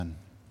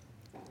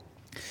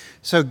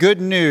So good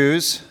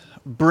news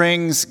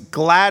brings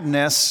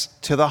gladness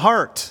to the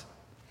heart.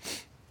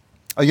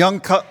 A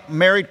young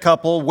married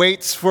couple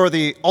waits for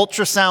the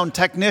ultrasound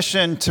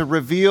technician to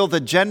reveal the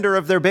gender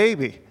of their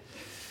baby.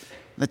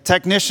 The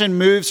technician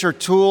moves her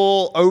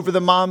tool over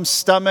the mom's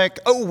stomach.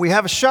 Oh, we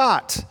have a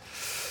shot.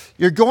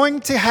 You're going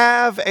to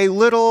have a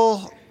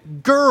little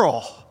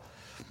girl.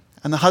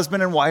 And the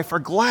husband and wife are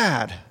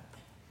glad.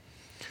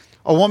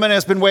 A woman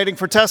has been waiting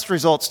for test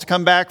results to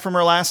come back from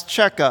her last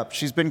checkup.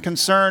 She's been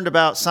concerned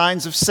about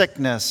signs of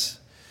sickness.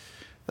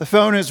 The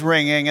phone is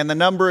ringing and the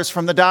number is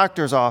from the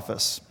doctor's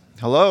office.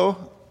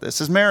 Hello,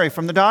 this is Mary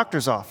from the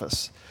doctor's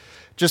office.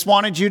 Just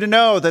wanted you to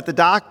know that the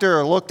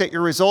doctor looked at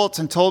your results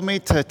and told me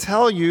to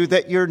tell you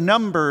that your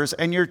numbers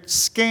and your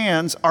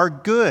scans are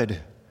good.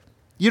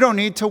 You don't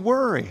need to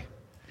worry.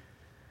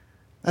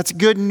 That's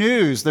good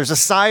news. There's a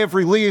sigh of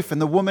relief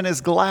and the woman is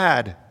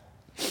glad.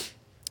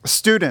 A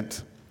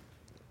student.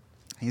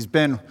 He's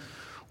been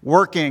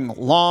working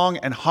long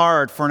and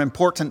hard for an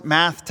important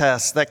math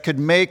test that could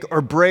make or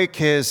break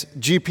his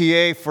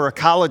GPA for a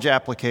college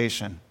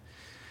application.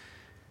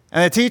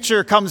 And the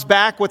teacher comes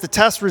back with the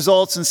test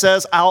results and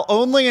says, I'll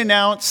only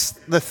announce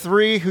the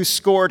 3 who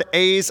scored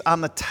A's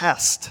on the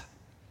test.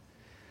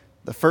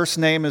 The first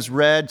name is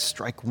read,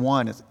 strike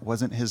 1. It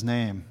wasn't his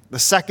name. The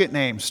second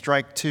name,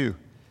 strike 2.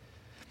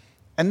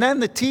 And then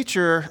the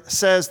teacher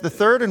says the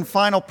third and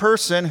final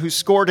person who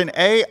scored an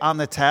A on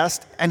the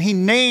test, and he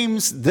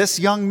names this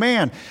young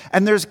man.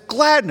 And there's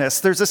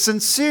gladness. There's a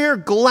sincere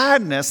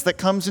gladness that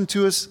comes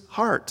into his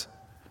heart.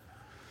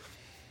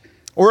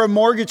 Or a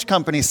mortgage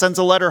company sends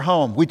a letter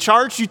home. We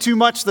charged you too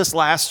much this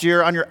last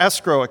year on your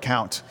escrow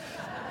account.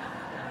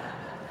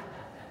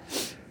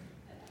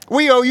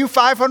 We owe you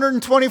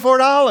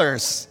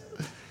 $524.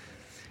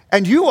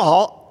 And you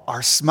all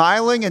are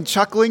smiling and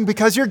chuckling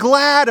because you're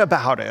glad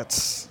about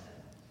it.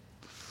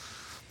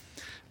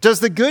 Does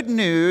the good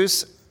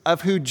news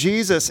of who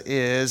Jesus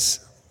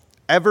is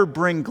ever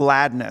bring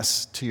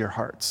gladness to your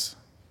hearts?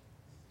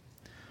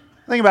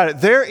 Think about it.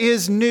 There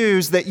is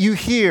news that you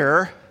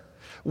hear,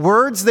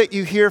 words that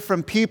you hear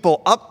from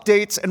people,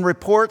 updates and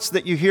reports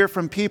that you hear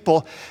from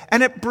people,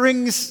 and it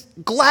brings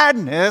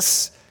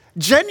gladness,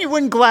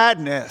 genuine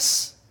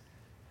gladness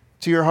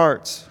to your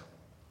hearts.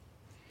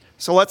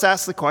 So let's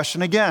ask the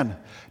question again.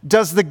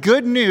 Does the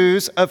good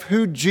news of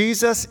who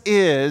Jesus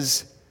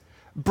is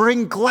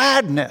bring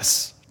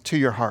gladness to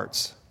your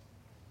hearts?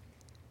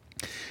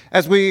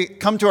 As we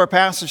come to our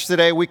passage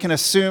today, we can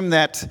assume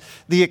that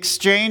the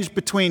exchange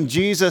between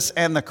Jesus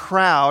and the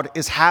crowd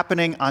is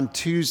happening on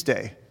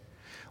Tuesday.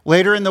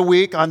 Later in the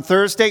week, on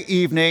Thursday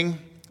evening,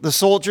 the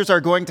soldiers are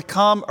going to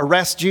come,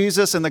 arrest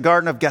Jesus in the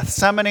Garden of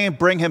Gethsemane,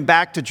 bring him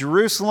back to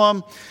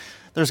Jerusalem.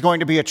 There's going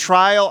to be a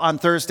trial on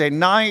Thursday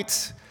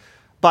night.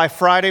 By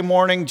Friday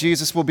morning,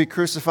 Jesus will be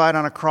crucified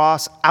on a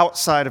cross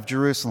outside of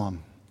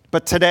Jerusalem.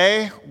 But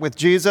today, with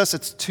Jesus,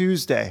 it's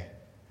Tuesday.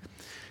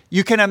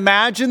 You can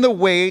imagine the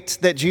weight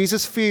that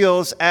Jesus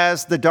feels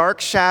as the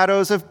dark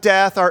shadows of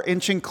death are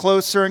inching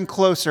closer and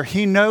closer.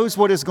 He knows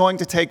what is going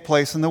to take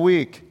place in the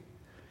week.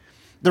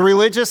 The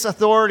religious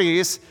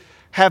authorities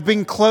have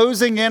been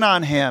closing in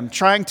on him,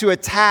 trying to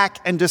attack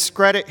and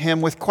discredit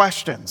him with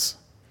questions.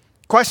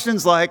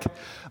 Questions like,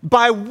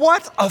 by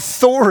what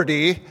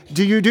authority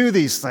do you do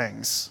these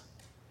things?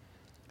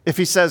 If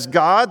he says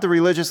God, the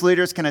religious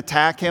leaders can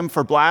attack him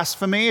for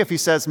blasphemy. If he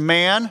says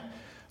man,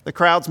 the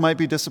crowds might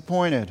be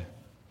disappointed.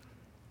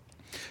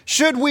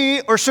 Should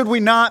we or should we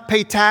not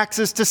pay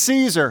taxes to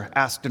Caesar?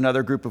 Asked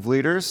another group of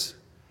leaders.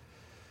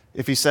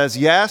 If he says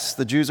yes,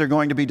 the Jews are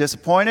going to be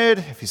disappointed.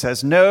 If he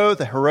says no,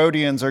 the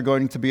Herodians are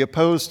going to be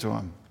opposed to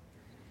him.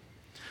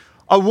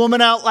 A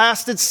woman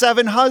outlasted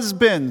 7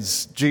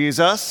 husbands,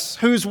 Jesus.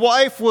 Whose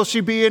wife will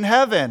she be in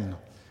heaven?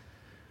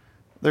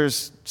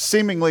 There's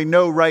seemingly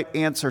no right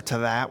answer to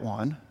that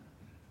one.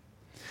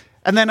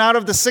 And then out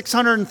of the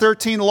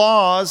 613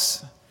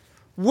 laws,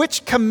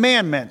 which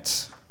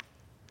commandment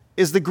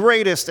is the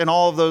greatest in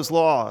all of those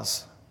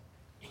laws?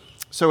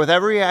 So with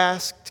every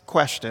asked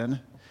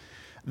question,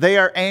 they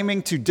are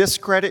aiming to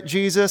discredit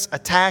Jesus,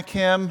 attack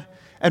him,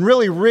 and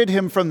really rid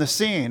him from the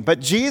scene. But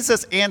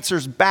Jesus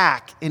answers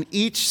back in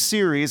each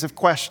series of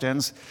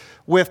questions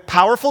with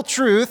powerful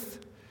truth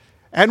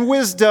and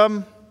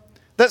wisdom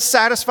that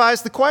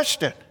satisfies the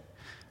question.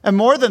 And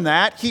more than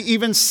that, he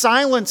even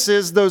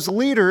silences those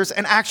leaders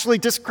and actually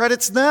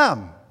discredits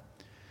them.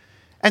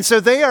 And so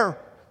they are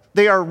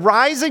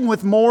rising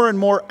with more and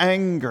more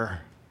anger.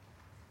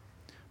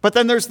 But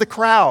then there's the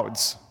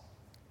crowds.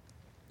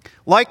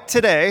 Like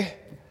today,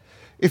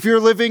 if you're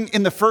living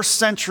in the first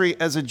century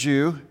as a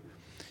Jew,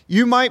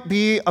 you might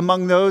be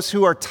among those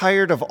who are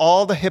tired of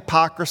all the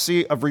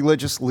hypocrisy of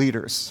religious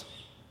leaders.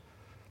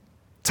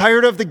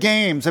 Tired of the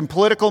games and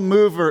political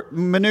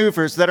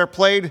maneuvers that are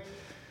played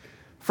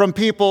from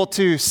people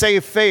to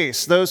save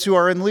face, those who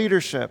are in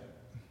leadership.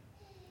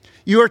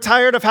 You are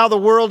tired of how the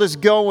world is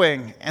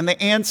going and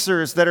the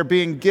answers that are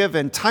being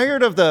given.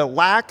 Tired of the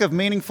lack of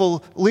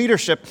meaningful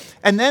leadership.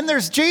 And then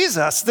there's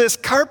Jesus, this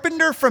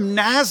carpenter from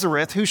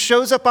Nazareth who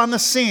shows up on the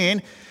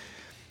scene.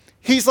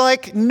 He's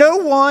like no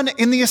one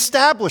in the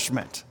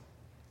establishment.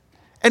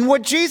 And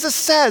what Jesus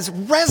says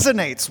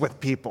resonates with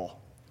people.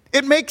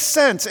 It makes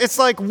sense. It's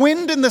like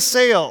wind in the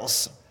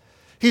sails.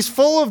 He's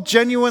full of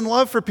genuine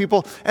love for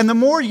people. And the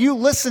more you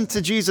listen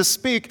to Jesus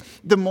speak,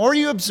 the more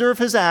you observe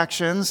his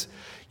actions,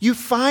 you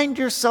find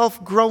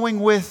yourself growing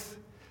with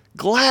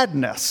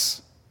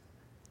gladness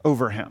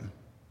over him.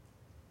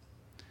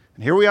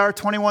 And here we are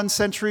 21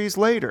 centuries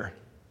later.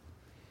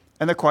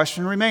 And the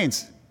question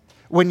remains,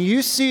 when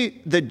you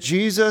see the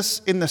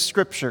Jesus in the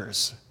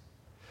scriptures,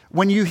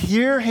 when you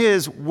hear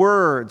his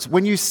words,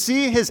 when you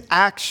see his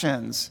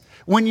actions,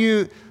 when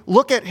you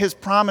look at his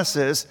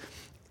promises,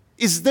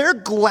 is there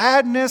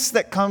gladness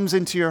that comes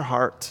into your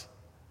heart?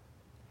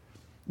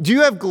 Do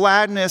you have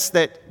gladness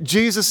that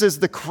Jesus is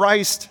the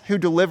Christ who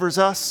delivers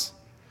us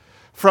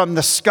from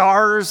the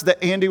scars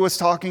that Andy was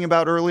talking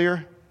about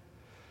earlier?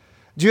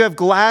 Do you have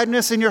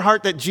gladness in your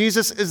heart that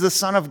Jesus is the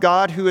Son of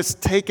God who has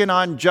taken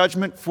on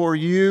judgment for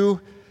you?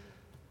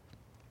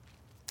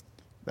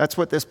 That's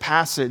what this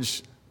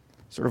passage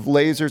sort of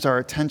lasers our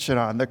attention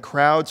on. The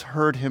crowds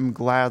heard him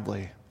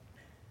gladly.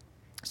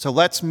 So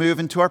let's move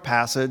into our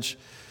passage.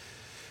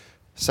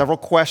 Several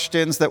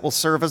questions that will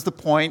serve as the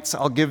points.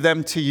 I'll give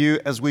them to you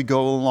as we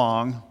go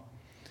along.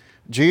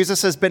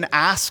 Jesus has been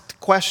asked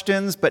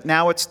questions, but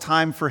now it's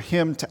time for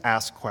him to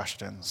ask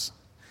questions.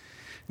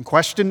 And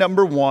question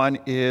number one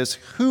is,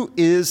 who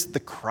is the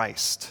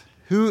Christ?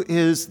 Who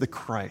is the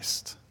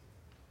Christ?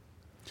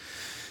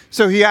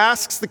 So he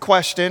asks the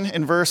question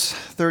in verse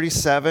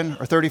 35.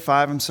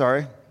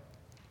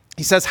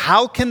 He says,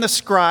 how can the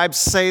scribes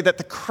say that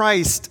the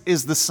Christ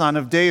is the son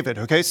of David?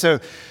 Okay, so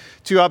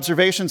two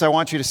observations I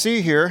want you to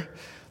see here.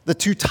 The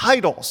two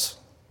titles.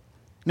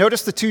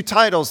 Notice the two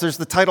titles. There's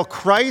the title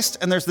Christ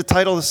and there's the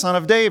title the Son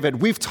of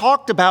David. We've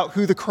talked about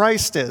who the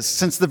Christ is.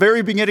 Since the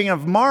very beginning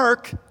of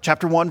Mark,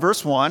 chapter 1,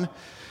 verse 1,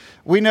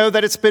 we know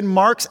that it's been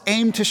Mark's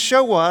aim to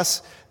show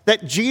us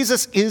that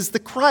Jesus is the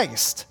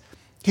Christ.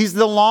 He's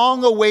the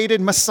long-awaited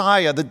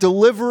Messiah, the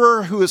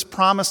deliverer who is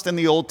promised in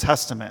the Old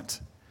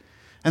Testament.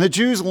 And the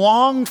Jews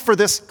longed for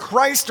this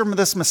Christ or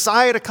this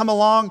Messiah to come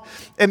along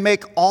and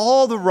make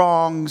all the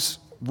wrongs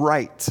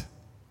right.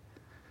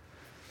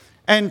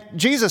 And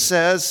Jesus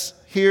says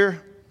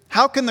here,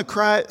 how can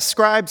the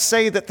scribes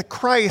say that the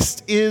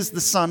Christ is the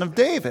son of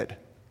David?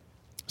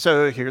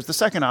 So here's the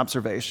second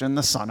observation,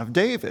 the son of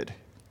David.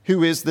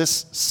 Who is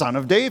this son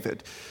of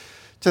David?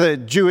 To the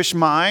Jewish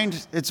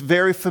mind, it's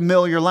very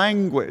familiar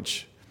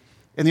language.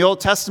 In the Old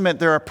Testament,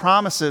 there are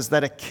promises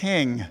that a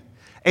king,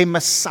 a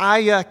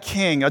Messiah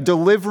king, a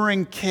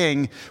delivering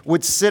king,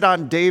 would sit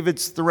on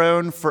David's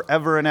throne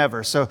forever and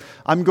ever. So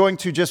I'm going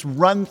to just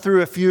run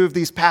through a few of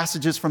these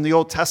passages from the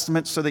Old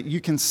Testament so that you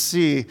can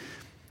see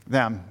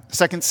them.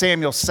 2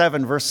 Samuel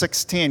 7, verse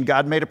 16,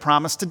 God made a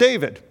promise to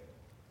David.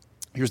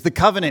 Here's the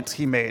covenant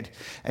he made.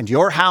 And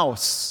your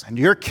house and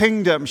your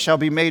kingdom shall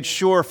be made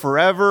sure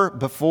forever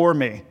before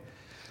me.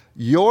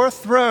 Your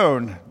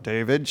throne,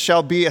 David,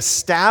 shall be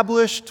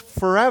established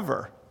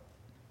forever.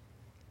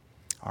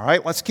 All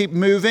right, let's keep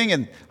moving,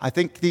 and I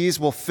think these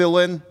will fill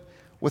in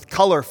with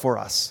color for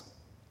us.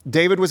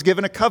 David was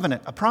given a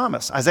covenant, a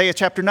promise. Isaiah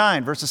chapter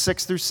 9, verses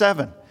 6 through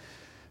 7.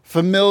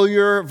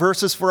 Familiar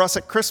verses for us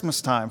at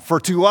Christmas time. For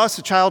to us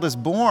a child is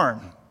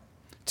born,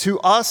 to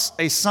us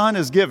a son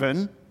is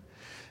given,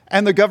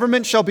 and the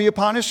government shall be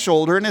upon his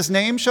shoulder, and his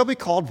name shall be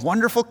called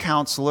Wonderful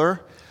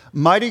Counselor,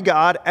 Mighty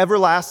God,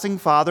 Everlasting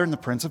Father, and the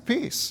Prince of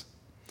Peace.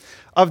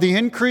 Of the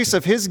increase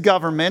of his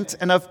government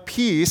and of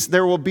peace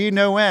there will be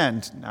no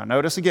end. Now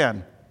notice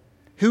again,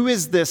 who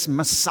is this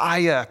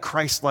Messiah,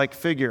 Christ-like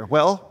figure?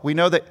 Well, we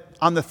know that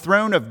on the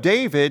throne of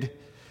David,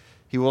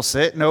 he will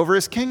sit, and over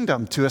his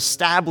kingdom to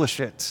establish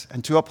it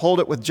and to uphold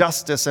it with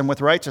justice and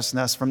with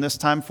righteousness from this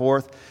time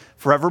forth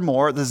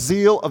forevermore. The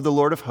zeal of the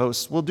Lord of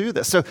hosts will do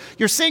this. So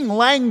you're seeing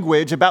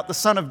language about the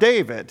son of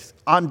David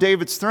on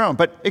David's throne,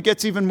 but it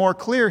gets even more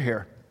clear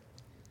here.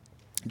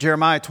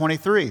 Jeremiah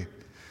 23,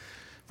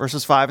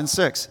 verses 5 and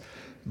 6.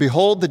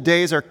 Behold, the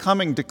days are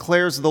coming,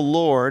 declares the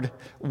Lord,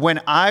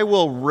 when I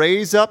will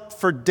raise up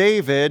for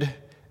David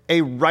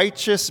a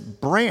righteous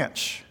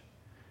branch,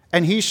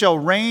 and he shall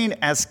reign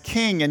as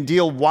king and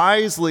deal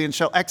wisely and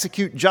shall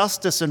execute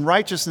justice and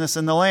righteousness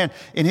in the land.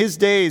 In his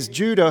days,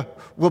 Judah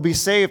will be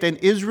saved and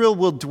Israel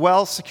will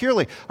dwell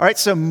securely. All right,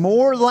 so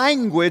more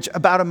language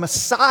about a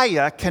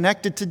Messiah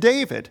connected to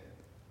David.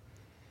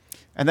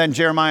 And then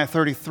Jeremiah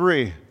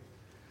 33,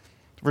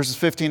 verses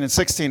 15 and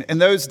 16. In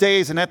those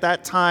days and at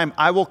that time,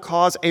 I will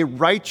cause a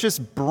righteous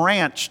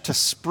branch to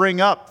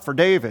spring up for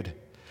David.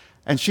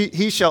 And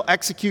he shall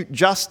execute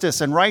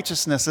justice and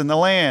righteousness in the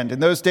land.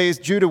 In those days,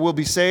 Judah will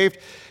be saved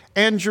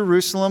and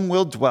Jerusalem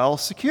will dwell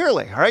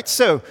securely. All right,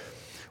 so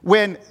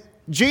when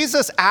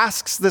Jesus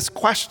asks this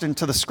question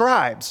to the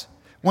scribes,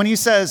 when he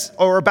says,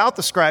 or about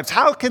the scribes,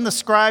 how can the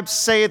scribes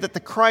say that the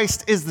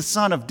Christ is the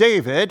son of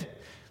David?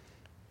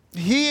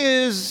 He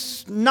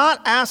is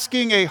not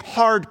asking a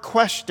hard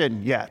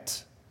question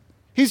yet.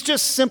 He's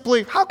just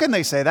simply, how can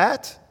they say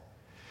that?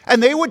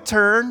 And they would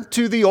turn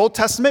to the Old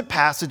Testament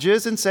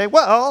passages and say,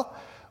 well,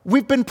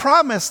 We've been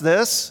promised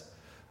this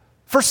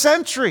for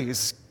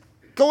centuries,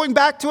 going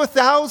back to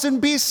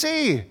 1000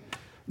 BC.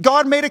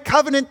 God made a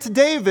covenant to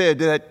David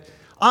that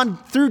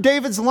through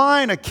David's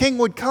line, a king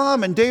would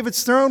come and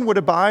David's throne would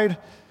abide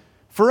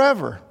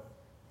forever.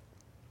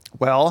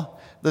 Well,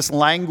 this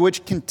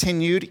language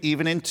continued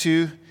even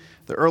into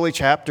the early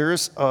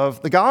chapters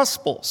of the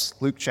Gospels.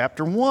 Luke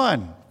chapter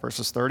 1,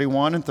 verses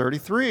 31 and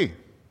 33.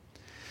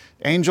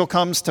 Angel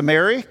comes to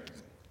Mary,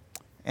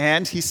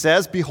 and he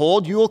says,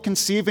 "Behold, you will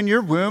conceive in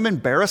your womb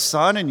and bear a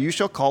son, and you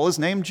shall call his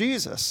name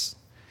Jesus.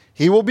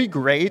 He will be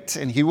great,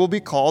 and he will be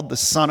called the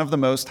Son of the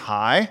Most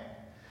High.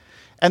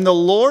 And the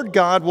Lord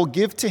God will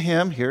give to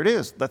him," here it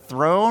is, "the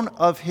throne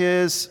of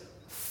his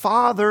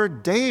father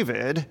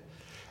David,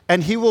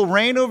 and he will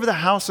reign over the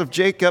house of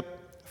Jacob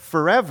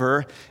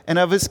forever, and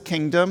of his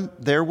kingdom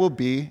there will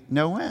be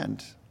no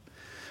end."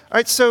 All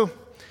right, so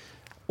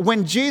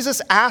when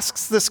Jesus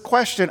asks this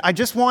question, I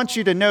just want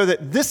you to know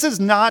that this is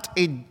not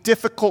a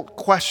difficult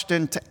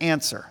question to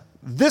answer.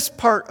 This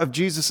part of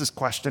Jesus'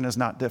 question is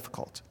not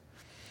difficult.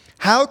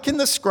 How can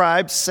the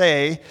scribes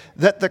say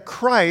that the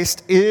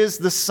Christ is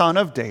the son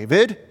of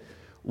David?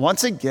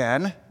 Once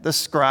again, the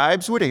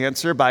scribes would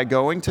answer by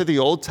going to the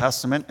Old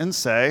Testament and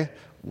say,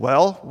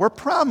 well, we're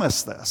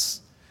promised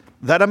this,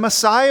 that a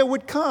Messiah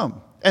would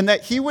come and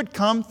that he would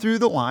come through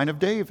the line of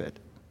David.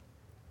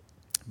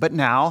 But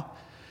now,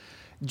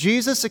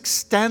 Jesus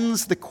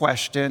extends the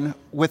question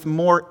with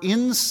more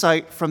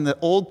insight from the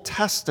Old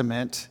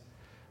Testament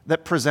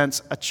that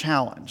presents a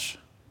challenge.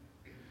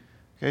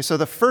 Okay, so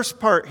the first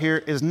part here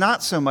is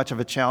not so much of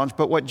a challenge,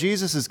 but what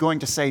Jesus is going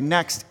to say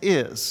next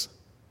is.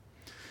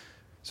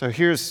 So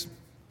here's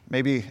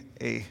maybe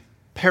a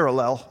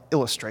parallel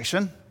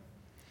illustration.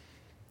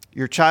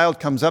 Your child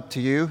comes up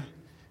to you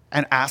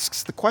and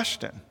asks the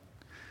question,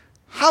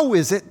 how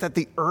is it that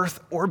the earth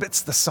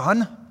orbits the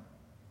sun?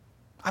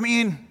 I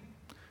mean,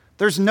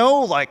 there's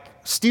no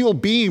steel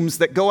beams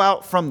that go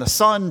out from the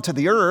sun to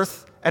the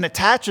earth and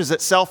attaches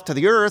itself to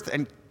the earth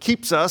and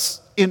keeps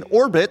us in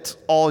orbit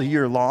all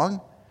year long.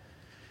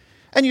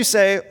 And you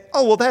say,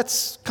 oh, well,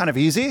 that's kind of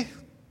easy.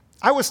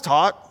 I was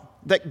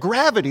taught that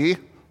gravity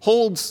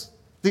holds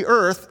the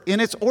earth in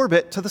its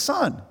orbit to the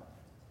sun.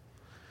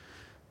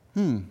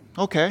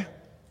 Okay.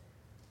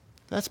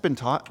 That's been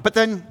taught. But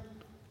then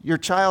your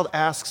child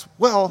asks,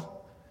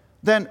 well,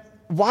 then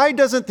why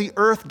doesn't the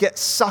earth get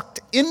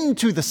sucked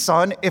into the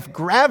sun if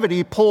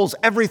gravity pulls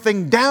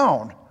everything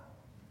down?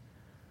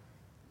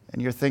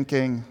 And you're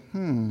thinking,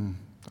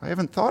 I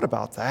haven't thought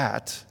about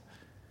that.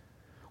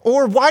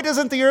 Or why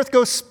doesn't the earth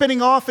go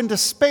spinning off into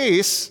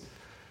space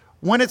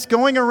when it's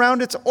going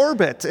around its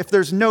orbit if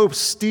there's no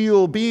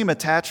steel beam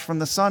attached from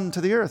the sun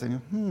to the earth?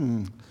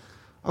 And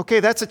okay,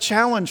 that's a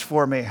challenge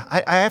for me.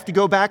 I have to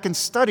go back and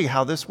study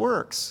how this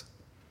works.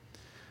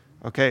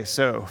 Okay,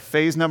 so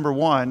phase number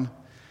one,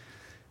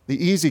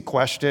 the easy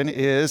question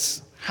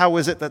is, how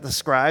is it that the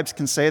scribes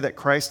can say that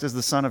Christ is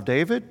the son of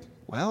David?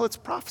 Well, it's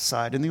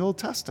prophesied in the Old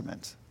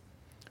Testament.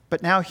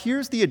 But now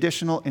here's the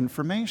additional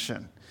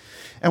information.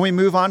 And we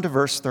move on to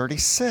verse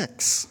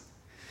 36,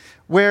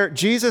 where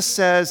Jesus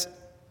says,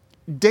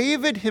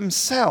 David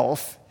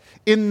himself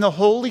in the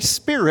Holy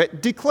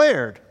Spirit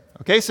declared.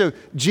 Okay, so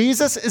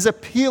Jesus is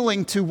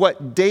appealing to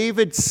what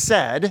David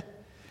said,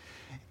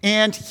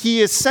 and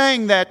he is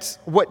saying that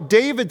what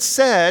David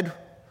said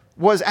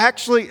was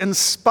actually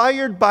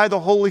inspired by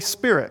the Holy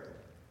Spirit.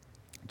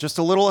 Just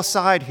a little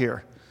aside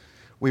here.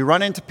 We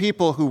run into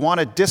people who want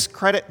to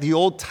discredit the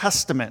Old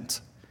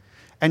Testament.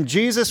 And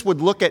Jesus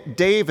would look at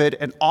David,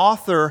 an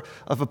author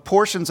of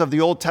portions of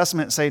the Old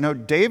Testament, and say, no,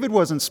 David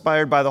was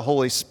inspired by the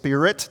Holy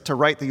Spirit to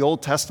write the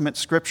Old Testament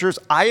scriptures.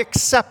 I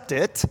accept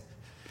it.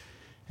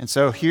 And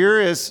so here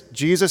is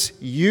Jesus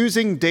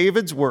using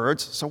David's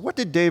words. So what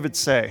did David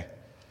say?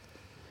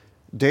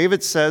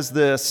 David says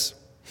this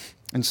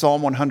in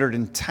Psalm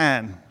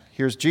 110.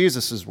 Here's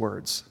Jesus'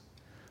 words.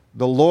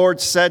 The Lord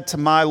said to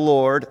my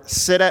Lord,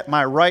 sit at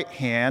my right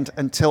hand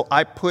until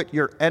I put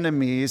your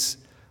enemies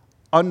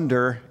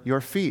under your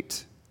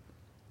feet.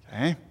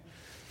 Okay?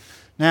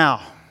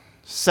 Now,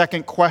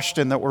 second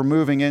question that we're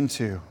moving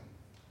into.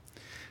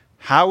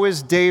 How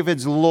is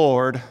David's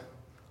Lord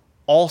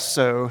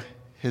also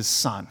his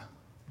son?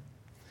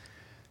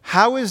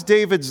 How is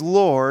David's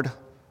Lord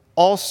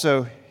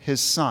also his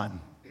son?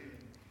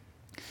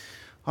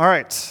 All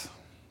right.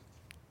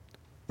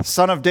 The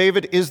Son of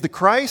David is the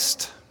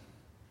Christ.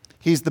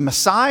 He's the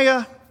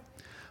Messiah.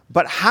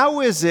 But how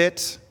is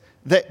it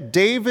that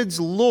David's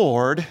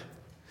Lord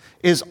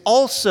is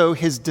also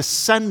his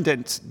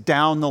descendant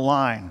down the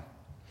line?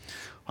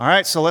 All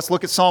right, so let's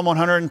look at Psalm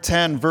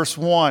 110, verse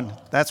 1.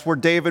 That's where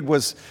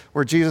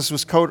Jesus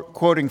was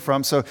quoting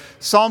from. So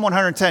Psalm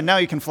 110, now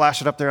you can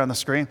flash it up there on the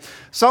screen.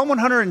 Psalm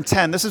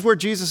 110, this is where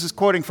Jesus is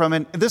quoting from,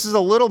 and this is a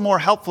little more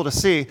helpful to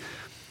see,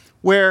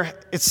 where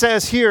it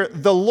says here,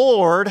 the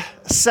Lord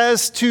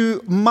says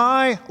to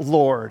my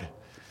Lord.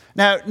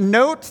 Now,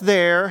 note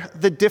there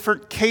the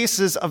different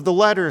cases of the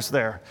letters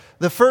there.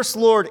 The first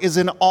Lord is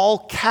in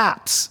all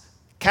caps.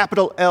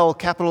 Capital L,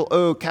 capital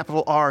O,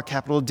 capital R,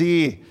 capital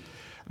D.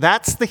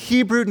 That's the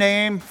Hebrew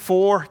name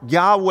for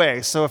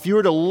Yahweh. So if you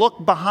were to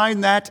look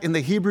behind that in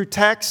the Hebrew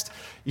text,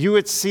 you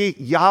would see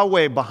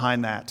Yahweh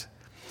behind that.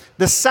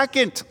 The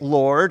second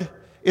Lord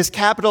is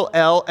capital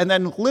L and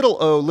then little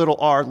o, little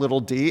r, little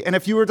d. And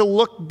if you were to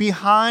look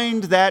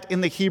behind that in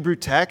the Hebrew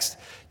text,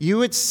 you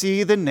would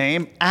see the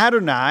name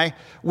Adonai,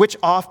 which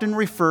often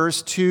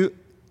refers to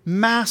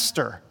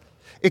master.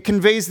 It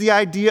conveys the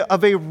idea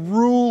of a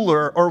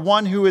ruler or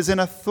one who is in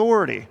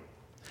authority.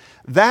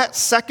 That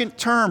second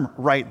term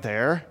right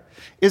there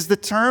is the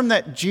term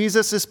that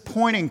Jesus is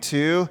pointing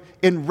to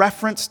in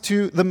reference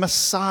to the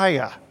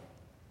Messiah.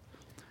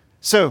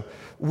 So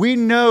we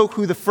know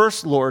who the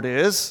first Lord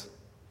is.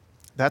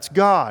 That's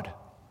God.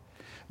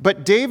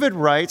 But David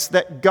writes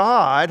that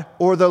God,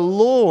 or the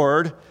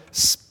Lord,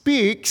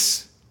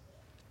 speaks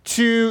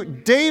to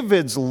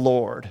David's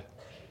Lord.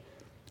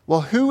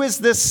 Well, who is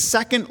this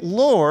second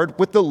Lord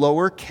with the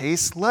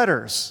lowercase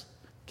letters?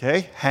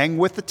 Okay, hang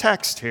with the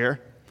text here.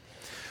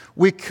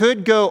 We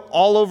could go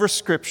all over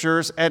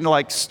scriptures and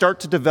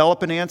start to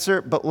develop an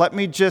answer, but let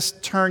me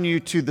just turn you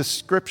to the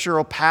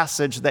scriptural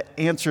passage that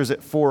answers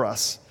it for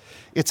us.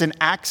 It's in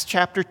Acts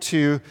chapter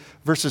 2,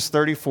 verses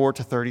 34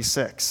 to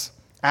 36.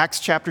 Acts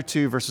chapter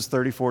 2, verses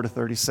 34 to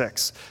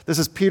 36. This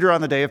is Peter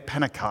on the day of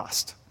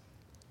Pentecost.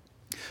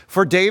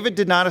 For David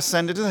did not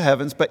ascend into the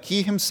heavens, but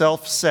he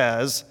himself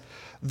says,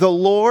 "The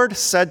Lord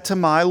said to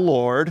my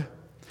Lord,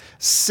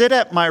 'Sit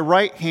at my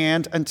right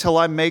hand until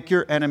I make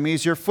your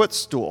enemies your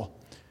footstool.'"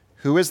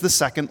 Who is the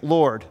second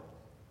Lord?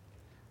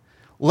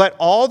 "Let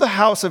all the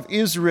house of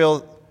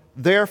Israel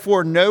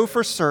therefore know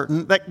for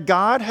certain that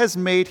God has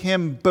made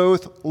him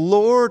both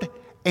Lord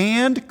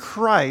and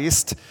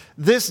Christ,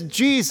 this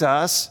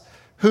Jesus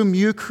whom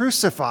you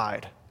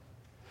crucified."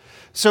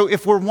 So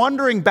if we're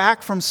wondering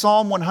back from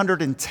Psalm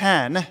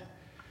 110,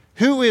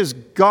 who is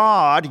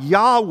God,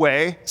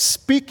 Yahweh,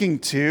 speaking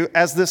to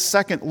as this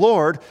second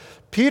Lord?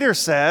 Peter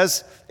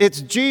says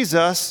it's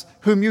Jesus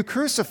whom you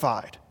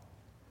crucified.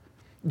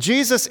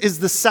 Jesus is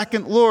the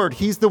second Lord.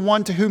 He's the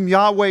one to whom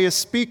Yahweh is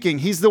speaking.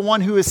 He's the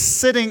one who is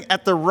sitting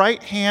at the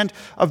right hand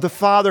of the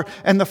Father.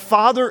 And the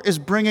Father is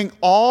bringing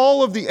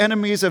all of the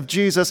enemies of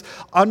Jesus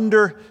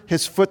under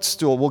his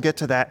footstool. We'll get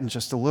to that in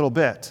just a little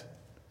bit.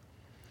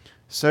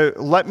 So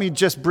let me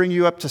just bring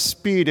you up to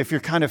speed if you're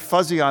kind of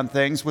fuzzy on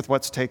things with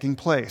what's taking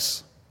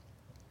place.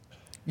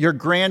 Your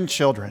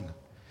grandchildren,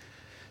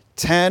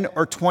 10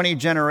 or 20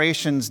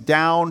 generations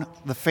down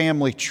the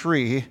family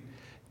tree,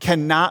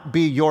 cannot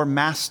be your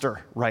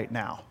master right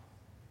now.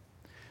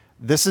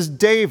 This is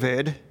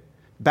David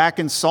back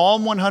in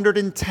Psalm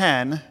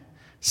 110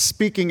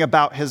 speaking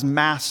about his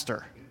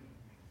master.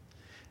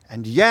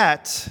 And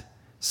yet,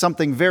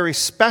 something very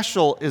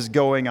special is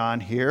going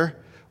on here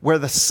where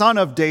the son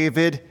of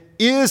David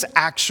is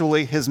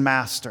actually his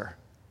master.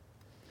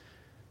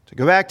 To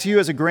go back to you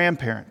as a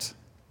grandparent,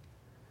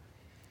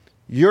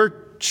 your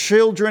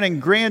children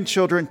and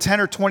grandchildren, 10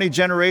 or 20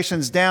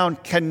 generations down,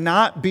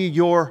 cannot be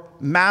your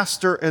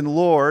master and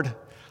Lord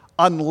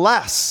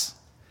unless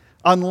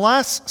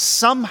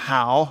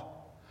somehow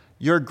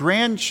your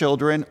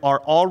grandchildren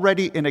are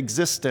already in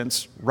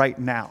existence right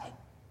now.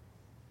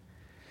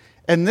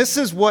 And this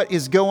is what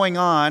is going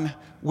on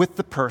with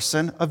the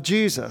person of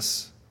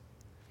Jesus.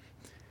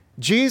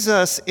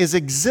 Jesus is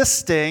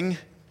existing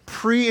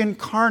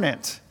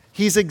pre-incarnate.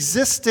 He's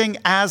existing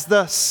as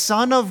the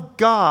Son of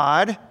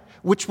God,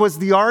 which was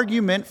the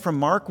argument from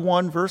Mark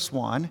 1, verse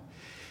 1.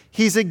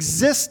 He's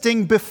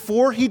existing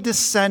before he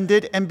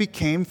descended and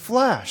became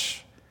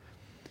flesh.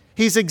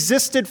 He's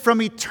existed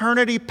from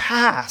eternity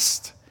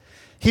past.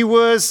 He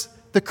was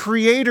the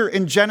creator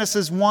in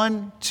Genesis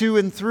 1, 2,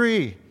 and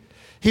 3.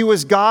 He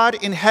was God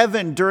in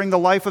heaven during the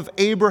life of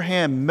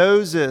Abraham,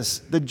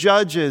 Moses, the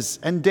judges,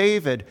 and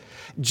David.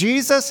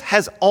 Jesus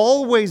has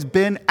always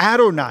been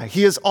Adonai.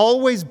 He has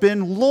always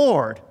been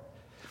Lord.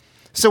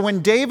 So when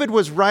David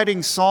was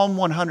writing Psalm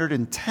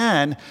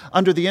 110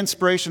 under the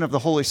inspiration of the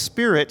Holy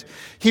Spirit,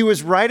 he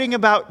was writing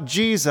about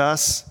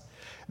Jesus,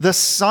 the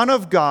Son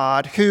of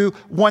God, who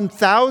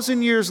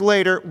 1,000 years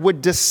later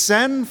would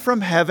descend from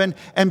heaven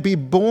and be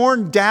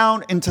born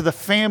down into the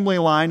family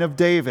line of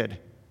David.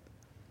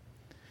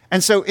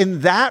 And so in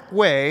that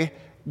way,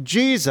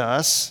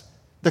 Jesus,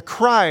 the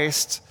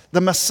Christ, the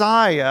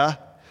Messiah,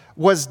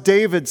 was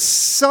David's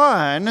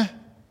son,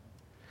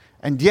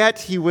 and yet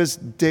he was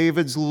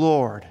David's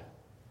Lord.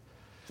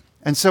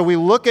 And so we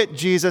look at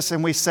Jesus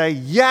and we say,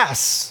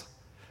 yes,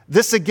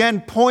 this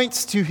again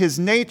points to his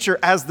nature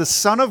as the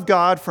Son of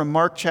God from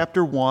Mark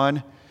chapter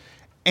 1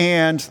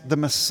 and the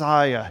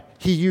Messiah.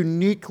 He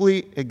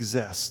uniquely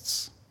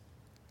exists.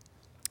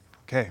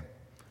 Okay,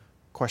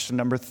 question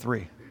number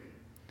 3.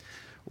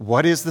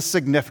 What is the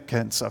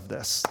significance of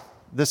this?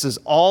 This is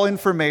all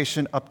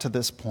information up to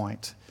this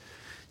point,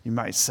 you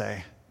might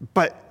say.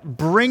 But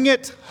bring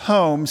it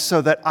home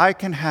so that I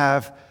can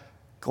have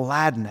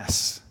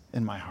gladness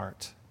in my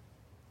heart.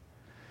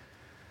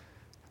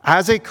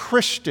 As a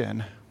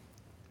Christian,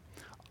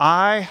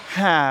 I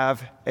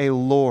have a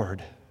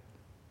Lord.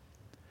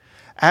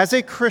 As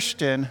a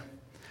Christian,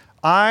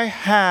 I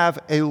have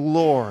a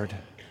Lord.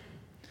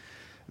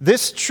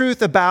 This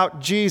truth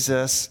about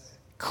Jesus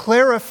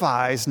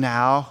clarifies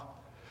now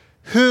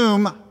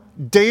whom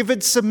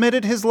David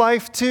submitted his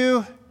life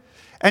to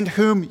and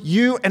whom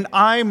you and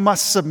I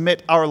must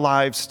submit our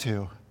lives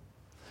to.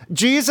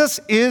 Jesus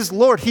is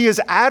Lord. He is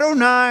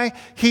Adonai.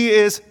 He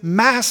is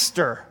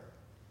Master.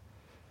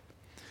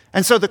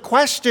 And so the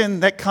question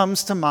that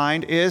comes to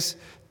mind is,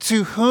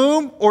 to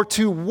whom or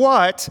to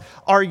what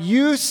are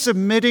you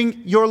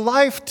submitting your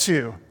life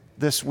to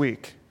this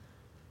week?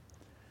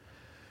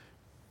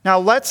 Now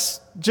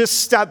let's just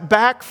step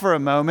back for a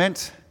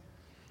moment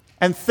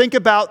and think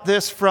about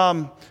this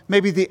from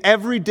maybe the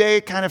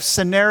everyday kind of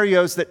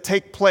scenarios that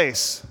take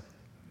place.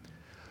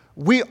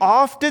 We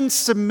often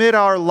submit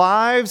our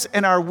lives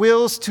and our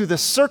wills to the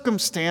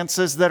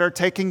circumstances that are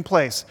taking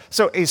place.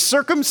 So a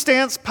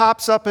circumstance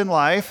pops up in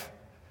life,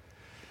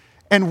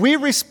 and we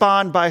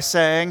respond by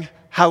saying,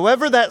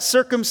 however that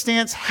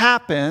circumstance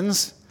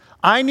happens,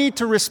 I need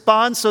to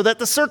respond so that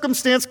the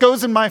circumstance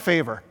goes in my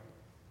favor.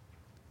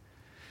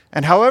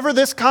 And however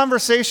this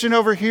conversation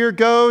over here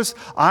goes,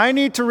 I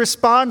need to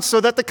respond so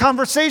that the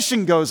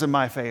conversation goes in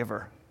my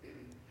favor.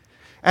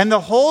 And the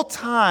whole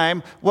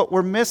time, what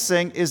we're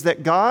missing is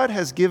that God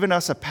has given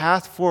us a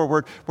path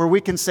forward where we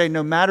can say,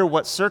 no matter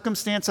what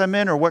circumstance I'm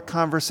in or what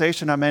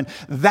conversation I'm in,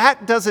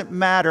 that doesn't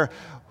matter.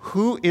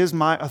 Who is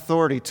my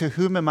authority? To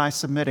whom am I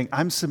submitting?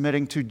 I'm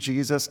submitting to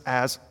Jesus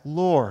as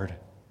Lord.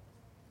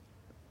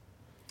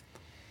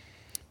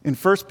 In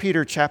 1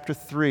 Peter chapter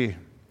 3,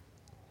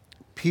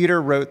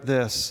 Peter wrote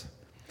this: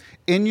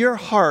 in your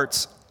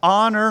hearts,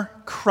 honor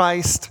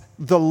Christ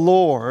the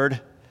Lord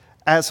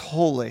as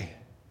holy,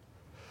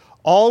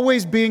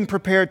 always being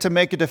prepared to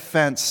make a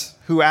defense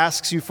who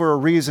asks you for a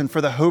reason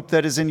for the hope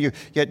that is in you,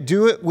 yet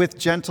do it with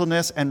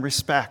gentleness and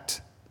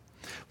respect.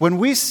 When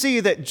we see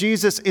that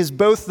Jesus is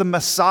both the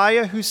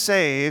Messiah who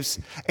saves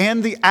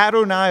and the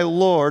Adonai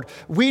Lord,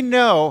 we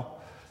know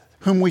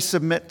whom we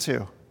submit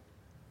to.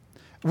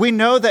 We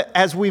know that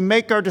as we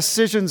make our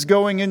decisions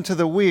going into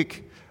the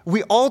week,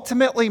 we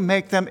ultimately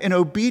make them in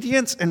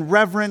obedience and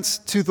reverence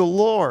to the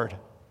Lord.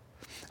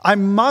 I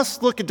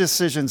must look at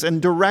decisions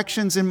and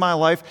directions in my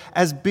life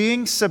as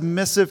being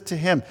submissive to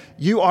Him.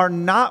 You are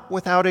not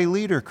without a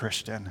leader,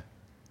 Christian.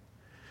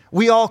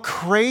 We all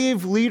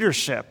crave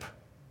leadership.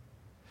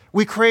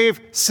 We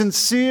crave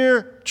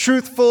sincere,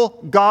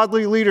 truthful,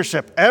 godly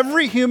leadership.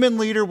 Every human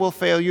leader will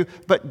fail you,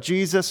 but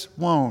Jesus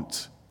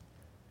won't.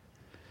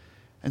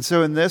 And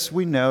so in this,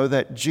 we know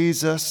that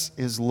Jesus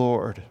is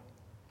Lord.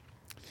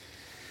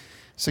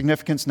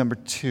 Significance number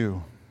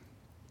 2.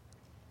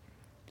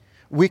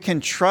 We can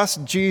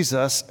trust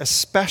Jesus,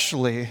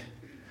 especially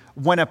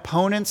when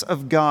opponents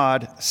of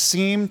God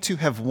seem to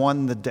have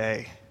won the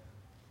day.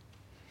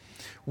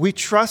 We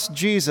trust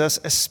Jesus,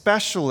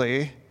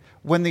 especially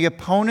when the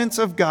opponents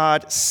of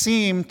God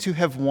seem to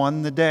have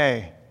won the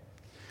day.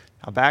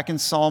 Now, back in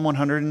Psalm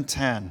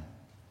 110,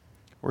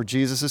 where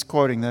Jesus is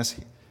quoting this,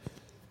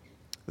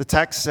 the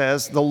text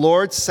says, "The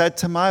Lord said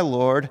to my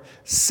Lord,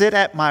 sit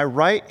at my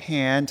right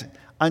hand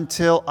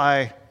until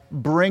I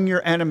bring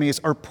your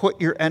enemies or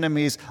put your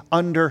enemies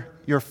under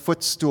your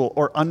footstool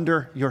or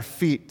under your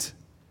feet."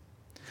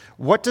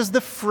 What does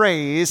the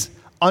phrase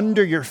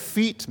 "under your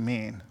feet"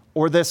 mean?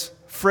 Or this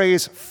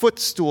phrase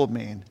 "footstool"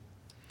 mean?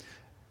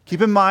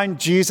 Keep in mind,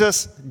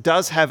 Jesus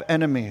does have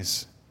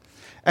enemies.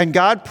 And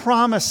God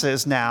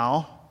promises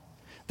now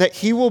that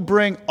He will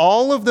bring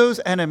all of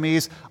those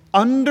enemies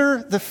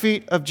under the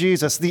feet of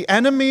Jesus. The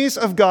enemies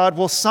of God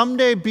will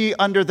someday be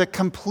under the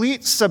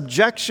complete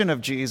subjection of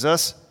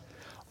Jesus.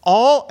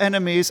 All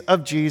enemies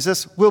of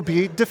Jesus will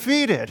be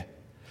defeated.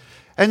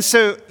 And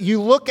so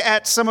you look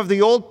at some of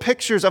the old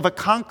pictures of a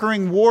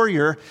conquering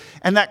warrior,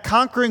 and that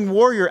conquering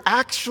warrior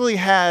actually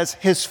has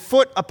his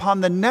foot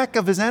upon the neck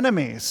of his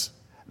enemies.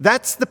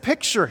 That's the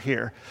picture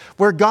here,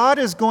 where God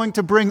is going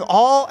to bring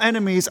all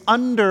enemies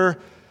under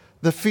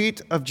the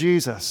feet of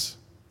Jesus.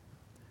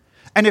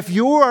 And if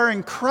you are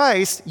in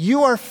Christ,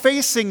 you are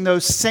facing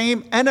those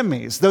same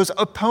enemies, those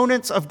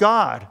opponents of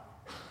God.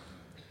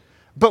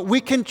 But we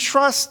can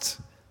trust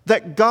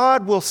that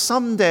God will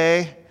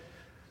someday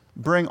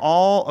bring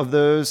all of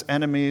those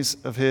enemies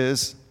of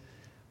His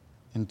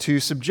into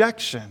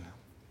subjection.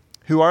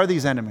 Who are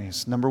these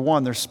enemies? Number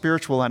one, they're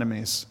spiritual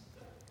enemies.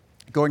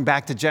 Going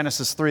back to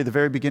Genesis 3, the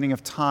very beginning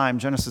of time,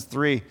 Genesis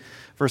 3,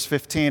 verse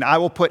 15, "I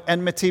will put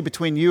enmity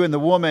between you and the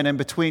woman, and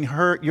between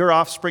your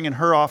offspring and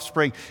her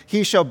offspring.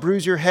 He shall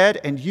bruise your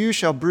head, and you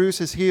shall bruise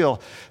his heel."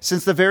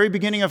 Since the very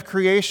beginning of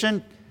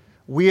creation,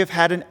 we have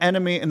had an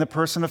enemy in the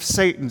person of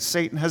Satan.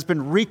 Satan has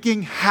been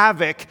wreaking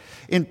havoc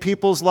in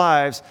people's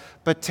lives.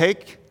 But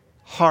take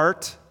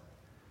heart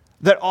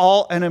that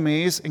all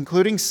enemies,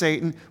 including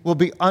Satan, will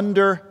be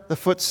under the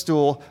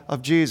footstool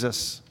of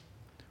Jesus.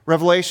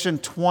 Revelation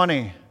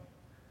 20,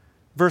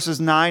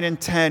 verses 9 and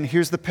 10,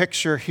 here's the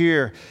picture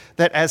here,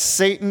 that as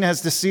Satan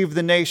has deceived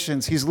the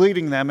nations, he's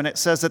leading them, and it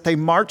says that they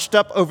marched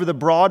up over the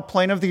broad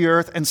plain of the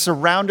earth and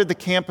surrounded the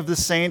camp of the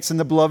saints in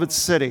the beloved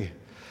city.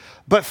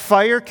 But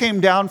fire came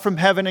down from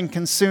heaven and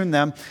consumed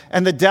them,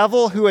 and the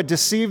devil who had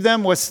deceived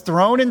them was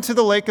thrown into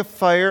the lake of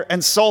fire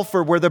and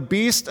sulfur, where the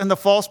beast and the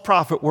false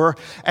prophet were,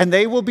 and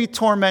they will be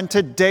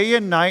tormented day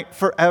and night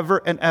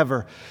forever and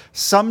ever.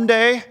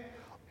 Someday,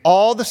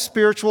 all the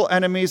spiritual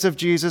enemies of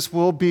Jesus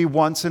will be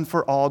once and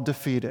for all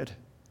defeated.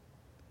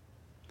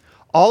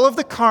 All of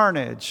the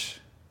carnage,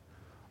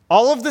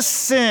 all of the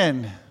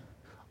sin,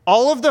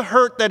 all of the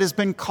hurt that has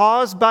been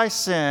caused by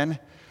sin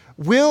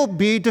will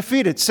be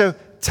defeated. So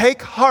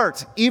take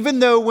heart, even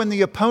though when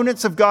the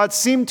opponents of God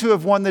seem to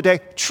have won the day,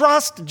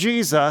 trust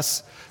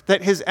Jesus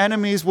that his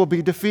enemies will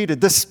be defeated.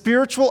 The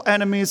spiritual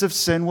enemies of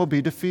sin will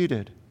be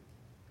defeated.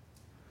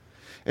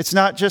 It's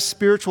not just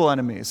spiritual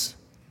enemies.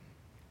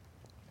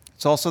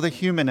 It's also the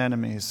human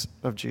enemies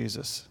of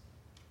Jesus.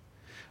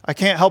 I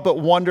can't help but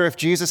wonder if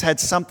Jesus had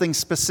something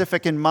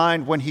specific in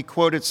mind when he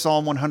quoted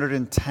Psalm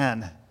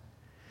 110.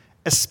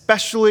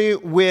 Especially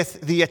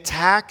with the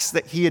attacks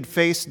that he had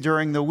faced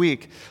during the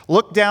week.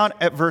 Look down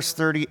at verse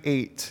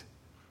 38.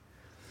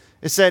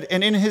 It said,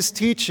 and in his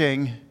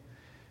teaching,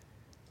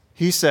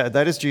 he said,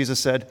 that is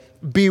Jesus said,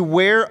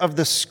 beware of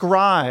the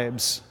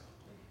scribes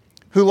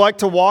who like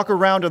to walk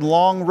around in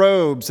long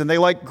robes, and they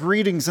like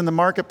greetings in the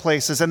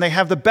marketplaces, and they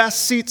have the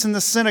best seats in the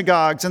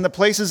synagogues and the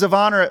places of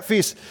honor at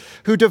feasts,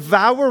 who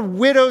devour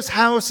widows'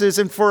 houses,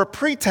 and for a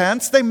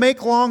pretense, they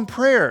make long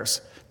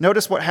prayers.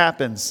 Notice what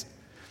happens.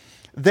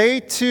 They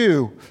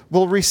too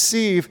will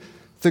receive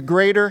the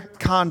greater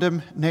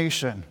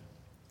condemnation.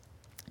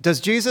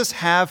 Does Jesus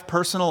have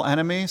personal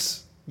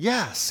enemies?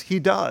 Yes, he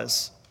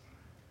does.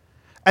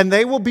 And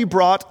they will be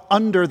brought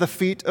under the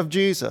feet of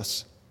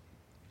Jesus.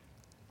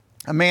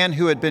 A man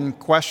who had been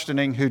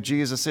questioning who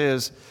Jesus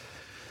is,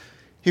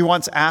 he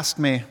once asked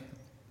me,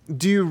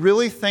 do you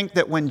really think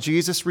that when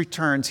Jesus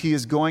returns, he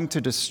is going to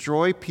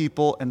destroy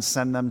people and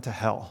send them to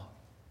hell?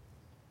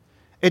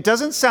 It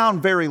doesn't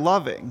sound very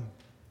loving.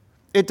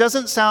 It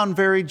doesn't sound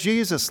very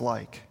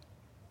Jesus-like.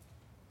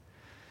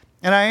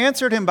 And I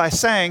answered him by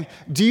saying,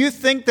 do you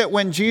think that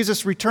when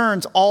Jesus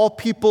returns, all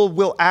people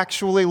will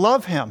actually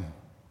love him?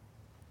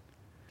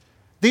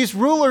 These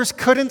rulers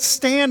couldn't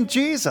stand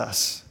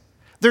Jesus.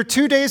 They're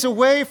 2 days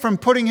away from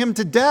putting him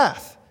to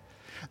death.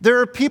 There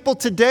are people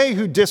today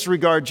who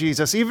disregard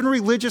Jesus, even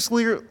religious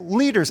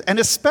leaders, and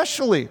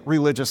especially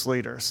religious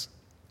leaders.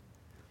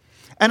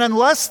 And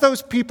unless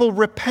those people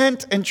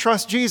repent and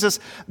trust Jesus,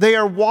 they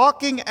are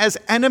walking as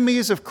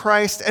enemies of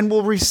Christ and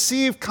will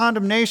receive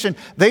condemnation.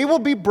 They will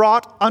be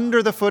brought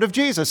under the foot of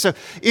Jesus. So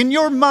in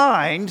your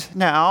mind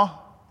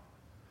now,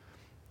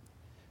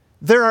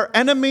 there are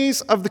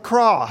enemies of the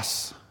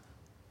cross.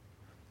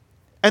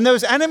 And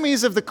those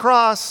enemies of the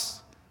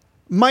cross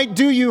might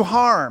do you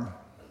harm.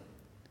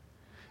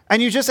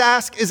 And you just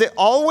ask, is it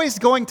always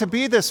going to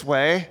be this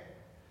way?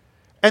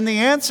 And the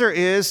answer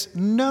is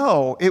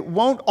no, it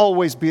won't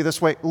always be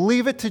this way.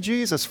 Leave it to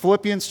Jesus.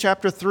 Philippians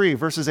chapter 3,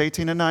 verses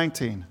 18 and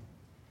 19.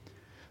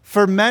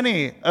 For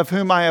many of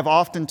whom I have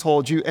often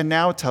told you and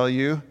now tell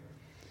you,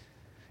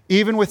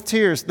 even with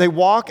tears, they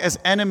walk as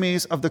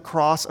enemies of the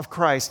cross of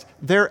Christ.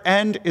 Their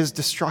end is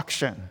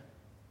destruction.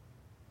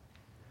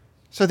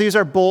 So these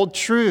are bold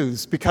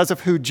truths because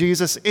of who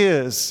Jesus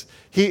is.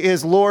 He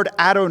is Lord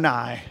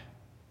Adonai.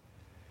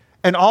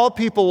 And all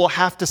people will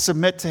have to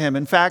submit to him.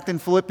 In fact, in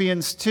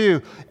Philippians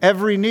 2,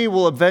 every knee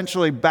will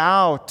eventually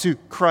bow to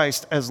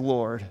Christ as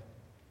Lord.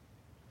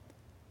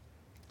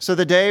 So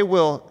the day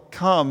will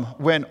come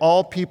when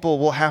all people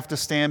will have to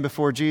stand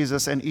before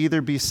Jesus and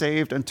either be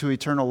saved unto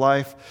eternal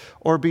life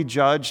or be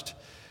judged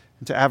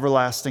into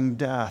everlasting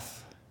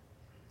death.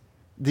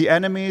 The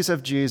enemies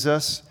of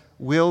Jesus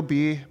will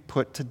be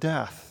put to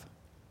death.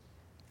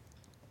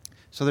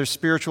 So there's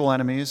spiritual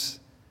enemies.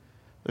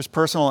 There's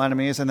personal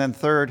enemies, and then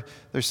third,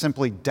 there's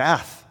simply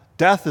death.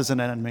 Death is an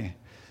enemy.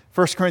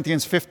 1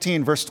 Corinthians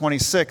 15, verse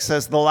 26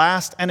 says, the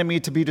last enemy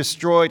to be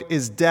destroyed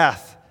is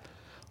death.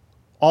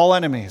 All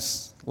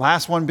enemies,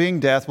 last one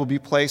being death, will be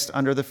placed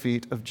under the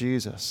feet of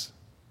Jesus.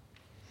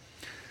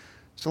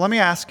 So let me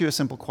ask you a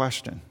simple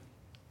question.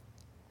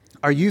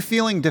 Are you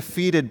feeling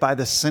defeated by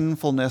the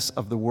sinfulness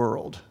of the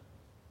world?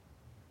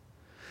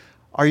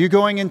 Are you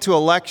going into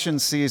election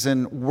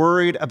season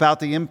worried about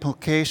the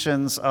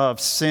implications of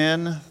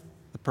sin,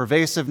 the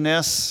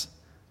pervasiveness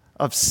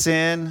of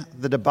sin,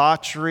 the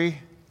debauchery?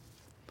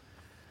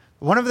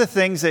 One of the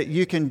things that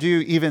you can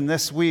do even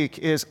this week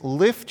is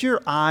lift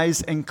your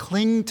eyes and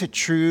cling to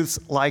truths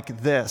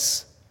like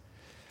this.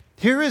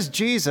 Here is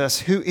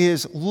Jesus, who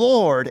is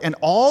Lord, and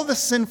all the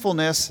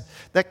sinfulness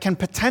that can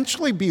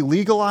potentially be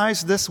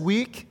legalized this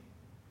week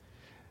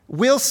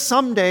will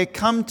someday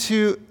come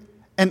to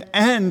an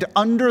end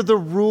under the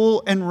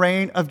rule and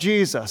reign of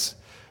Jesus.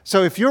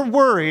 So if you're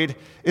worried,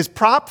 is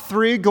Prop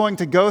 3 going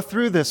to go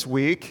through this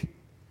week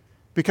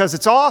because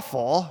it's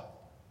awful?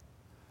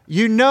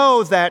 You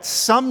know that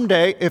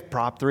someday, if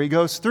Prop 3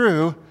 goes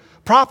through,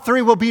 Prop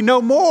 3 will be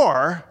no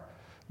more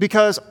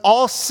because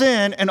all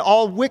sin and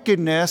all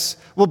wickedness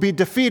will be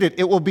defeated.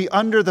 It will be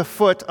under the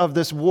foot of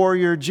this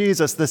warrior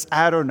Jesus, this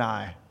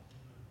Adonai.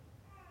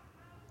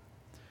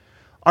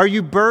 Are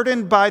you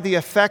burdened by the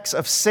effects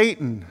of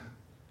Satan,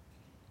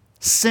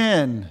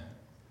 sin,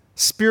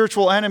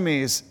 spiritual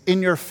enemies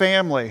in your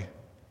family?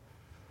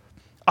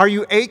 Are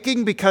you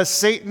aching because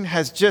Satan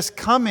has just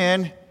come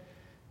in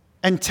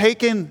and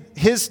taken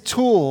his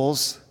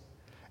tools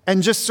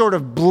and just sort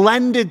of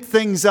blended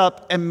things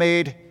up and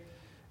made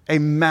a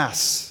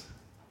mess?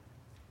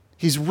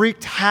 He's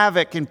wreaked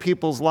havoc in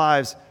people's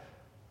lives.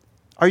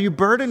 Are you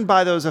burdened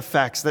by those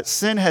effects that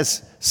sin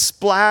has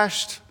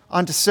splashed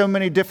onto so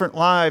many different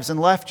lives and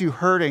left you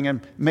hurting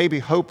and maybe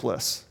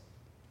hopeless?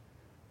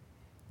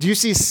 Do you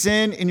see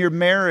sin in your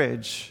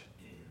marriage?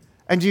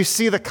 And do you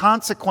see the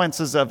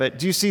consequences of it?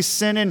 Do you see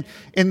sin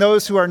in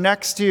those who are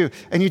next to you?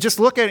 And you just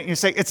look at it and you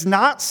say, it's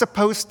not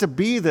supposed to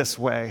be this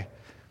way.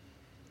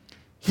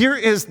 Here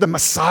is the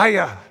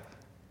Messiah.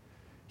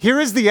 Here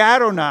is the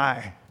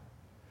Adonai.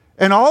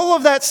 And all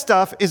of that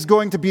stuff is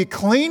going to be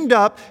cleaned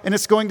up and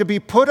it's going to be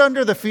put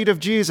under the feet of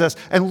Jesus.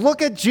 And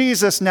look at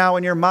Jesus now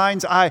in your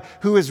mind's eye,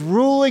 who is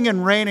ruling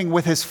and reigning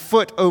with his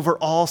foot over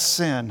all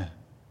sin.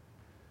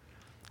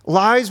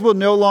 Lies will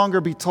no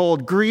longer be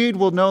told. Greed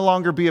will no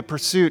longer be a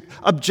pursuit.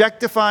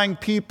 Objectifying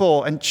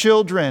people and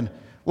children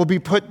will be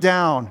put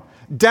down.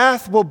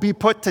 Death will be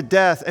put to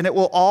death, and it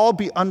will all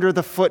be under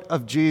the foot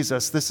of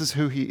Jesus. This is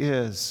who he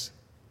is.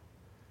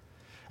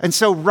 And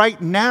so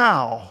right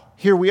now,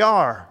 here we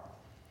are.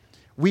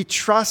 We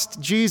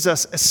trust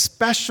Jesus,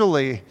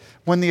 especially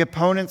when the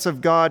opponents of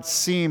God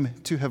seem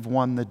to have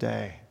won the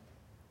day.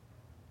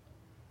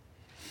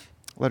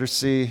 Letter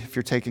C, if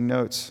you're taking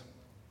notes.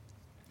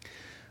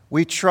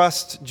 We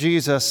trust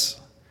Jesus,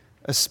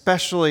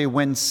 especially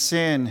when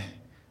sin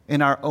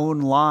in our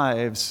own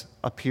lives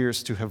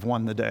appears to have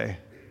won the day.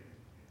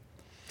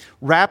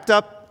 Wrapped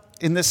up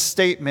in this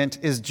statement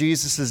is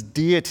Jesus'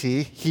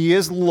 deity. He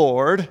is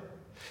Lord.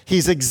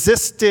 He's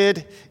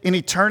existed in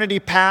eternity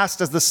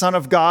past as the Son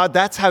of God.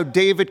 That's how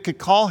David could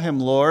call him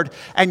Lord.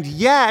 And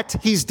yet,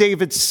 he's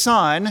David's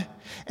son.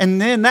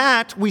 And in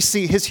that, we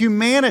see his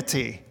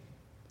humanity.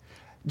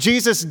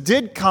 Jesus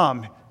did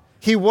come.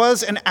 He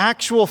was an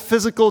actual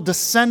physical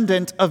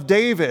descendant of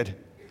David.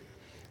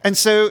 And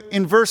so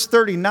in verse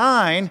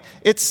 39,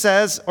 it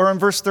says, or in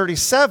verse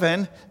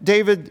 37,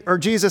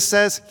 Jesus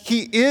says,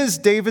 he is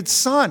David's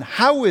son.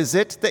 How is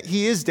it that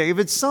he is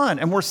David's son?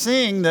 And we're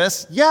seeing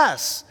this,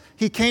 yes,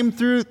 he came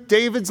through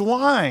David's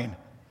line.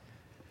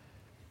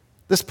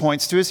 This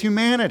points to his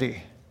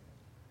humanity.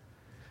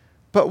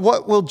 But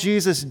what will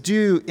Jesus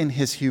do in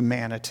his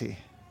humanity?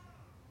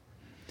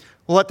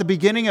 Well, at the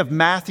beginning of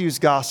Matthew's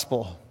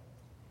gospel,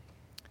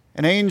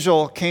 an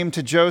angel came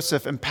to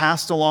Joseph and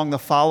passed along the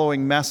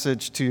following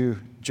message to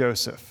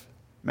Joseph.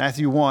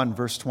 Matthew 1,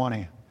 verse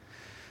 20.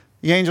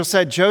 The angel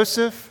said,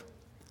 Joseph,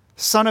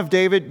 son of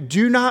David,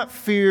 do not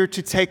fear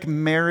to take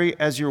Mary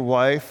as your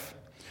wife,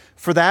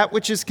 for that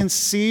which is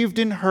conceived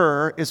in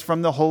her is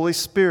from the Holy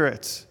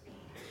Spirit.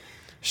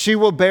 She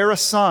will bear a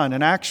son,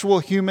 an actual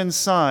human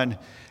son,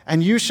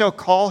 and you shall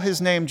call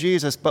his name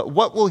Jesus. But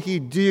what will he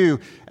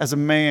do as a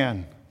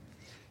man?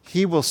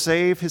 He will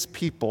save his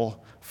people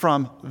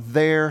from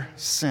their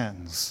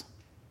sins.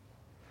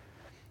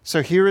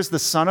 So here is the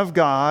Son of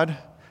God,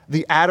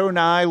 the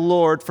Adonai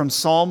Lord from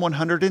Psalm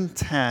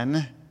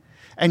 110,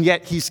 and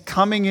yet he's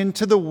coming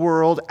into the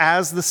world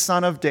as the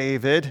Son of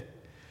David.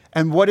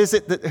 And what is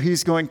it that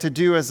he's going to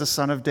do as the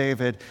Son of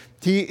David?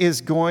 He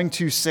is going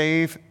to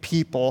save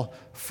people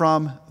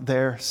from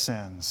their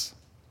sins.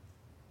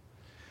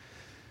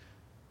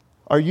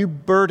 Are you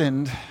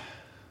burdened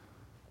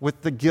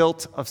with the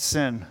guilt of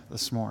sin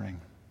this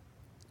morning?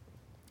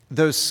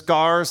 Those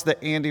scars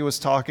that Andy was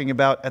talking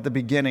about at the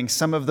beginning,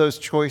 some of those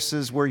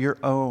choices were your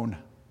own.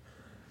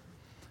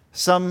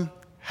 Some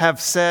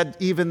have said,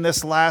 even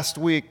this last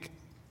week,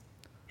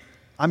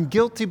 I'm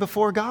guilty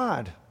before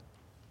God.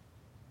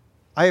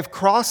 I have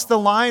crossed the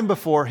line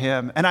before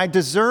him, and I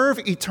deserve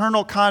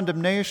eternal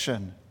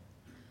condemnation.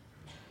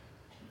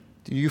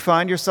 Do you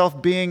find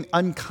yourself being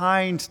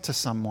unkind to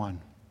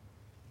someone?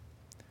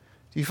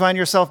 Do you find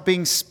yourself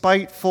being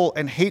spiteful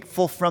and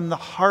hateful from the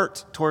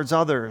heart towards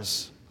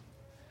others?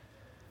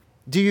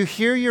 Do you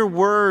hear your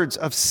words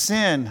of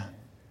sin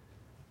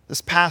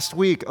this past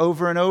week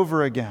over and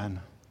over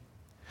again?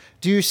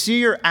 Do you see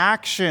your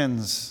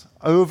actions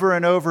over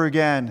and over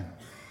again,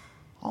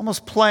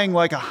 almost playing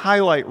like a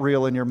highlight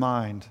reel in your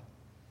mind?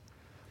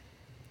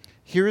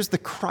 Here is the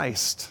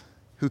Christ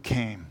who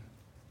came.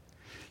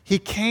 He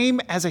came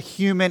as a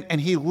human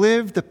and he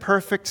lived the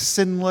perfect,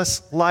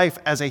 sinless life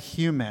as a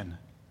human.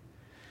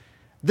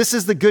 This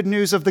is the good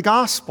news of the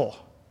gospel,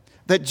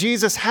 that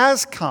Jesus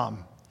has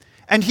come.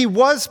 And he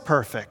was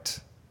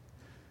perfect.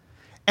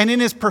 And in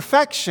his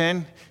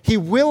perfection, he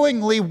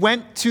willingly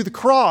went to the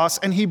cross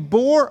and he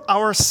bore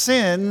our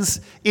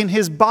sins in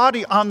his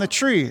body on the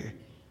tree.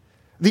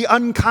 The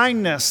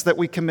unkindness that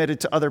we committed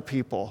to other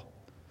people,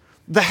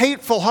 the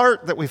hateful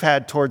heart that we've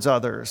had towards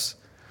others,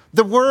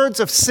 the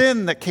words of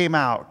sin that came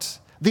out,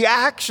 the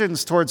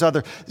actions towards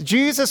others.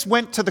 Jesus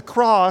went to the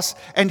cross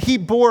and he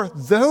bore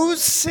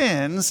those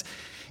sins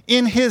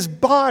in his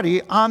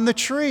body on the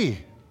tree.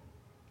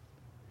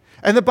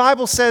 And the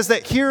Bible says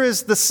that here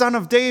is the Son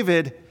of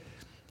David.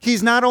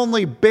 He's not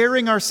only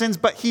bearing our sins,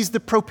 but he's the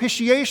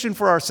propitiation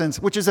for our sins,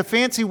 which is a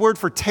fancy word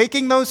for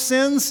taking those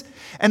sins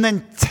and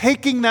then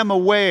taking them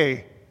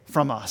away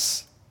from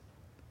us.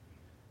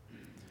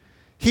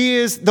 He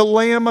is the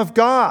Lamb of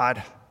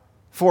God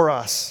for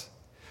us,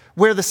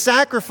 where the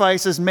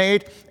sacrifice is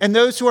made, and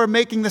those who are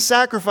making the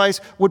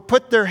sacrifice would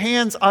put their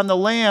hands on the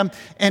lamb,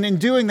 and in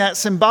doing that,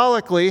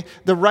 symbolically,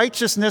 the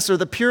righteousness or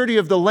the purity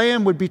of the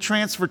lamb would be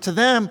transferred to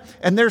them,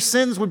 and their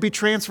sins would be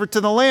transferred to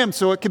the lamb,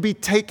 so it could be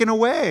taken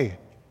away.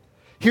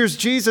 Here's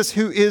Jesus,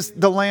 who is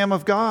the Lamb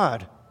of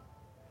God.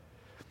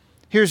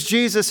 Here's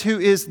Jesus, who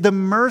is the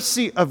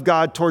mercy of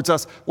God towards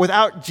us.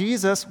 Without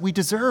Jesus, we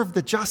deserve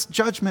the just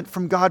judgment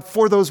from God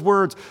for those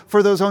words,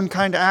 for those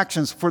unkind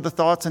actions, for the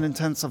thoughts and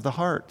intents of the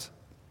heart.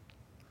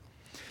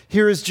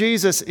 Here is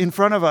Jesus in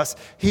front of us.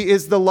 He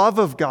is the love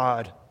of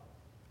God.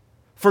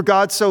 For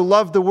God so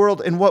loved the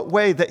world in what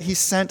way? That he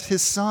sent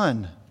his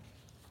Son.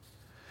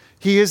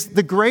 He is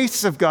the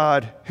grace of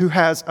God who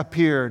has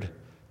appeared.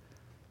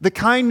 The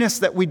kindness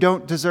that we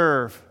don't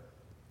deserve.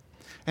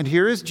 And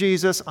here is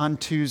Jesus on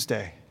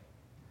Tuesday,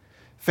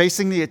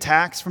 facing the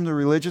attacks from the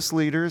religious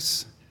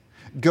leaders,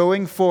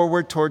 going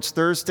forward towards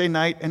Thursday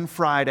night and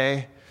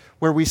Friday,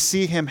 where we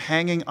see him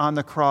hanging on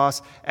the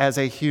cross as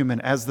a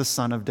human, as the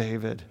Son of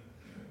David,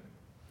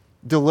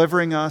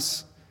 delivering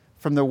us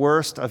from the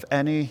worst of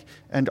any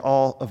and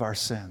all of our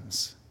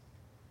sins.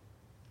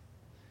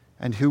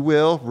 And who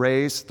will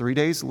raise 3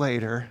 days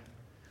later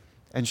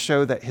and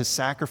show that his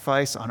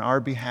sacrifice on our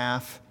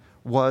behalf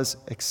was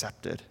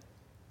accepted.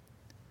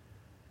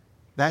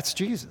 That's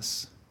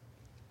Jesus.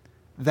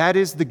 That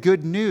is the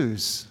good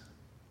news.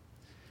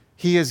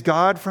 He is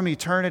God from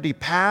eternity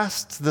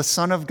past, the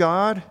Son of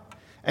God,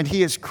 and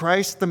he is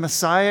Christ the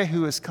Messiah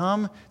who has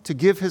come to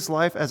give his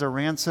life as a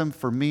ransom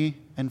for me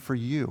and for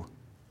you.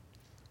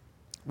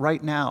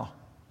 Right now,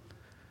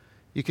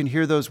 you can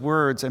hear those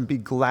words and be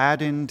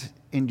gladdened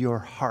in your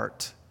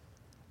heart.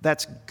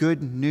 That's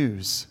good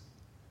news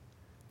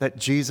that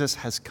Jesus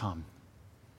has come.